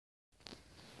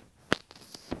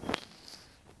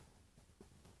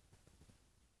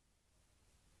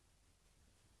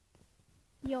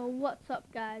Yo, what's up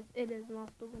guys? It is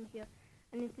Master1 here,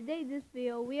 and in today's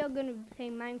video we are going to be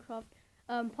playing Minecraft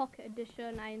Pocket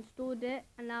Edition. I installed it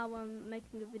and now I'm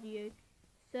making a video.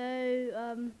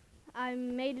 So I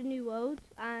made a new world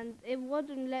and it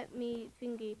wouldn't let me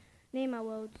name my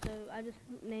world, so I just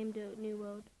named it New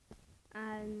World.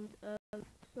 And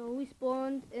so we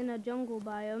spawned in a jungle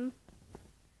biome,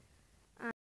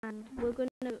 and this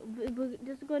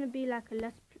is going to be like a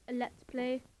let's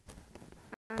play.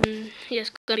 Yeah,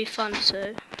 it's gonna be fun,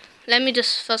 so let me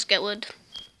just first get wood.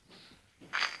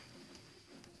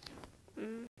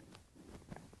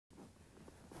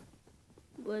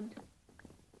 Wood.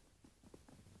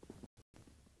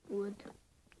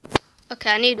 Okay,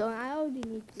 I already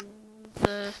need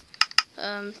to.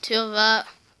 Two of that,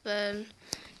 then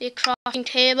a crafting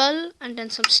table, and then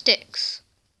some sticks.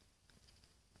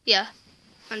 Yeah,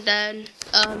 and then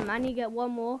I need to get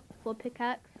one more for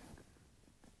pickaxe.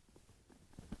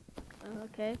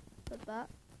 Okay, got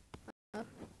that.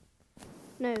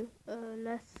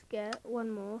 Let's get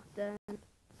one more, then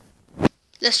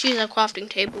let's use our crafting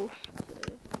table.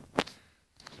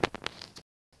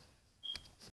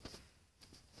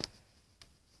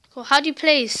 Cool. How do you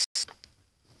place?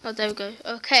 Oh, there we go.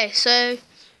 Okay, so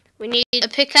we need a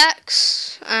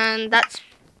pickaxe, and that's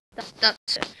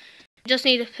it. We just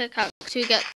need a pickaxe to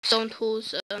get stone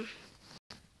tools.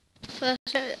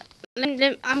 First,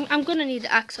 I'm gonna need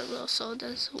the axe as well, so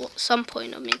there's some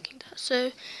point of making that.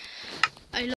 So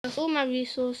I lost all my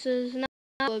resources. Now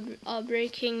we are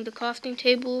breaking the crafting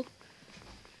table.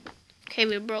 Okay,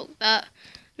 we broke that.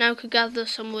 Now we could gather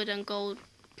some wood and gold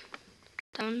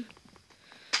down.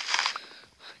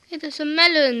 Hey, there's some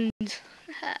melons.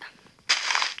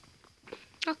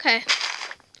 Okay,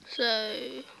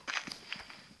 so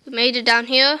we made it down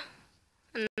here,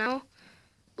 and now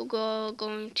we're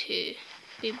going to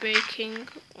be breaking.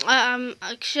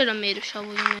 I should have made a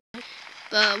shovel,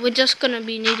 but we're just gonna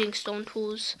be needing stone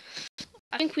tools.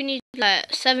 I think we need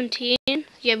like 17.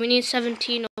 Yeah, we need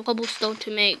 17 of cobblestone to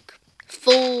make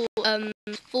full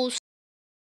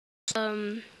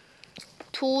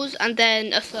tools, and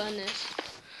then a furnace.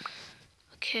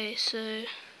 Okay, so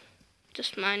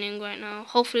just mining right now.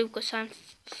 Hopefully we can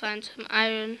find some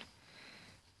iron,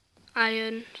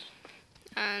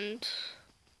 and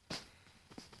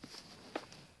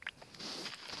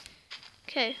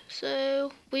okay.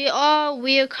 So we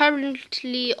are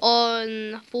currently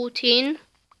on 14,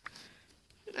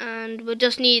 and we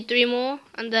just need 3 more,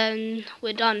 and then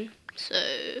we're done. So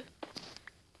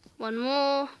one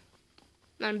more,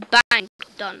 and bang,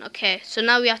 done. Okay, so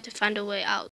now we have to find a way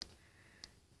out.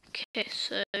 Okay,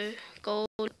 so gold.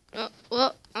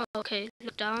 Oh, okay,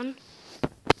 look down.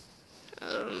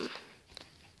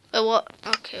 What?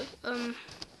 Okay.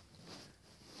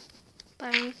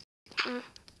 Bang.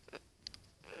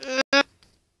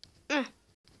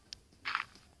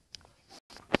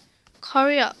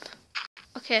 Hurry up.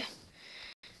 Okay.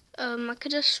 I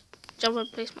could just jump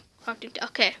and place my crafting.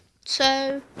 Okay.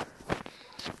 So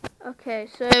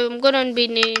I'm gonna be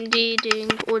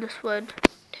needing all this wood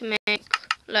to make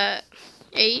like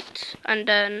 8, and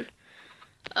then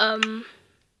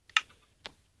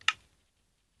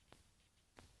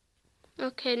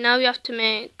okay, now we have to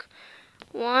make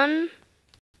 1,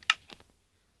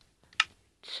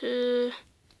 2.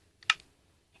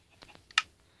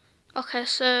 Okay,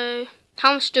 so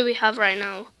how much do we have right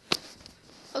now?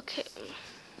 Okay,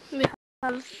 we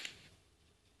have.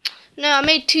 No, I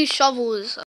made 2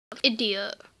 shovels.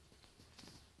 Idiot.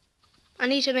 I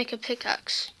need to make a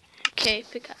pickaxe. Okay,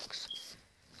 pickaxe.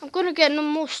 I'm gonna get no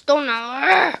more stone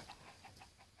now.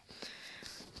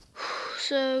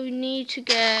 So we need to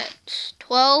get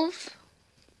 12.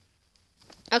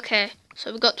 Okay,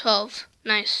 so we got 12.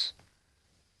 Nice.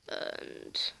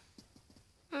 And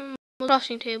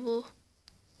crafting table.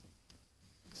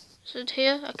 Is it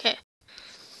here? Okay.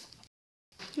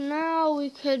 Now we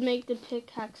could make the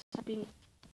pickaxe.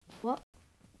 What?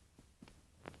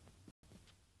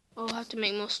 Oh, I have to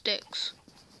make more sticks.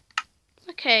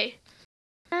 Okay.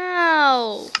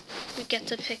 Now we get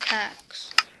the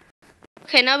pickaxe.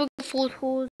 Okay, now we got 4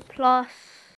 tools plus.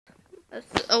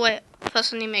 Oh wait,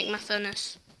 first I need to make my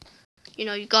furnace. You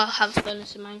know, you gotta have a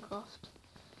furnace in Minecraft.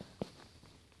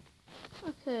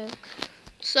 Okay.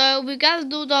 So we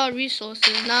gathered all our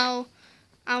resources. Now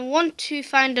I want to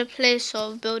find a place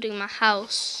of building my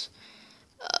house.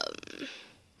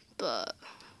 But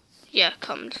yeah,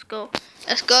 come, let's go.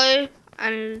 Let's go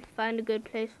and find a good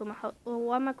place for my house. Oh,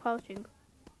 why am I crouching?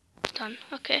 Done.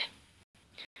 Okay.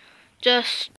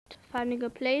 Just finding a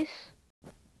place.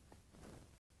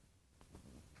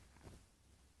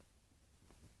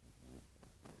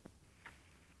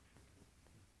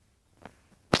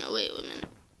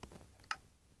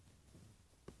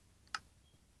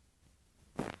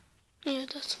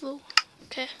 festival.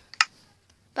 Okay,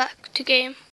 back to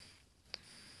game.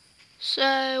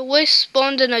 So we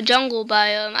spawned in a jungle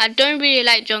biome. I don't really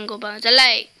like jungle biomes. I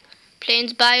like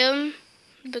plains biome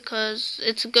because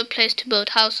it's a good place to build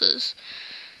houses.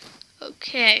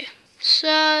 Okay, so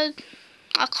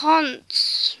I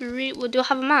can't read. Well, do I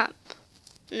have a map?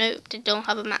 Nope, they don't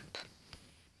have a map.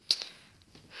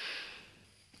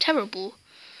 Terrible.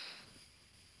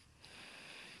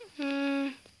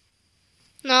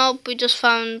 Nope, we just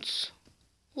found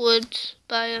wood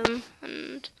biome,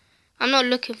 and I'm not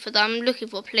looking for that. I'm looking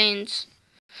for plains.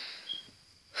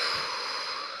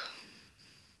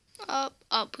 Up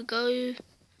we go.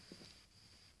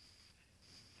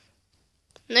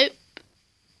 Nope.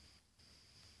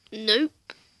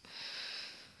 Nope.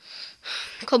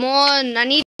 Come on, I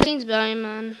need plains biome,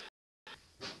 man.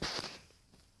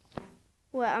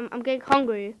 Wait, I'm getting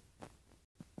hungry.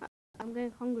 I'm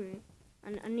getting hungry,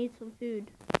 and I need some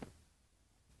food.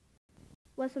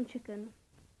 Where's some chicken?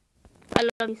 I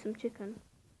love me some chicken.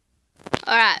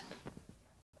 Alright.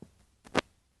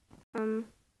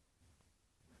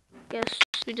 Guess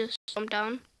we just jump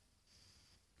down.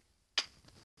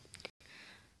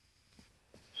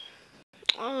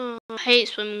 Oh, I hate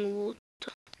swimming in water.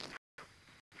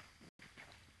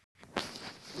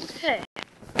 Okay.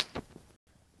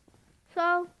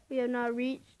 So, we have now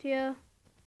reached here.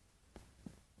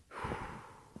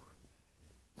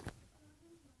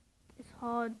 It's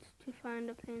hard to find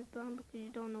a plains biome because you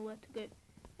don't know where to go.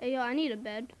 Hey, yo, I need a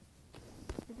bed.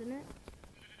 Isn't it?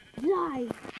 Lie!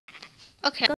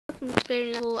 Okay, I got some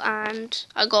experience level and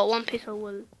I got one piece of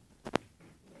wool.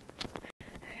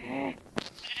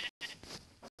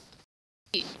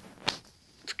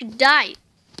 Freaking die!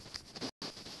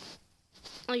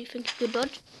 Oh, you think you could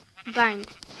dodge? Bang.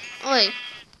 Oi.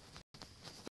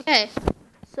 Okay,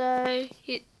 so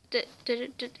did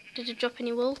it drop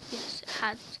any wool? Yes, it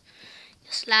had.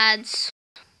 Yes, lads.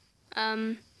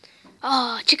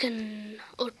 Oh, chicken.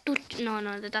 Oh,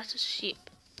 no, that's a sheep.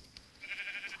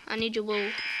 I need your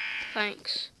wool.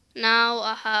 Thanks. Now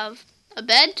I have a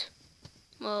bed.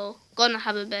 Well, gonna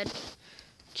have a bed.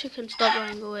 Chicken, stop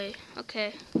running away.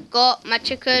 Okay, got my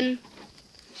chicken.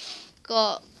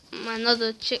 Got my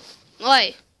another chick.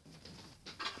 Oi.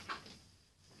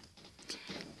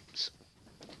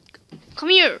 Come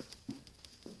here.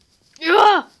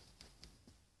 Yeah.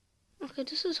 Okay,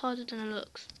 this is harder than it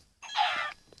looks.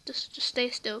 Just stay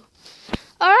still.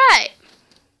 Alright.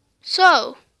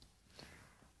 So,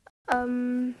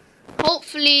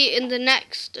 hopefully in the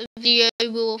next video we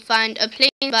will find a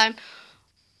plains biome,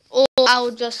 or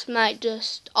I'll just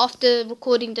after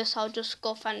recording this I'll just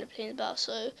go find a plains biome.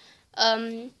 So,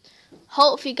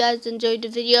 hope you guys enjoyed the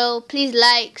video. Please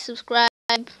like, subscribe,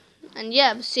 and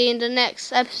yeah, we'll see you in the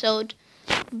next episode.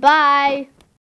 Bye.